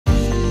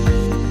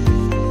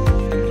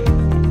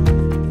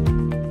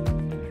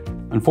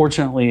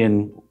Unfortunately,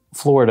 in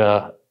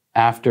Florida,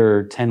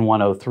 after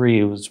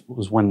 10-103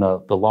 was when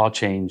the law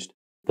changed.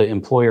 The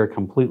employer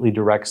completely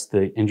directs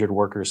the injured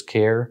worker's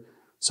care.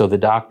 So the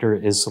doctor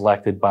is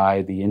selected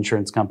by the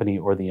insurance company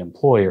or the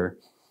employer.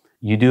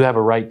 You do have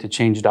a right to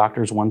change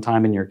doctors one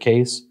time in your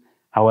case.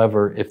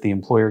 However, if the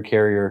employer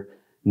carrier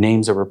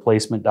names a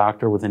replacement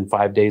doctor within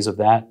 5 days of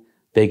that,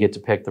 they get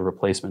to pick the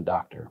replacement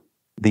doctor.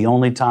 The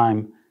only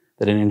time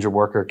that an injured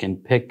worker can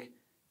pick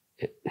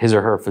his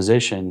or her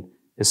physician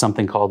is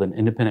something called an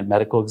independent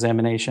medical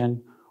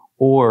examination,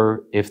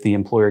 or if the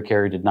employer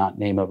carrier did not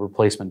name a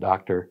replacement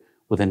doctor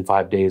within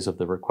 5 days of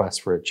the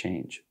request for a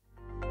change.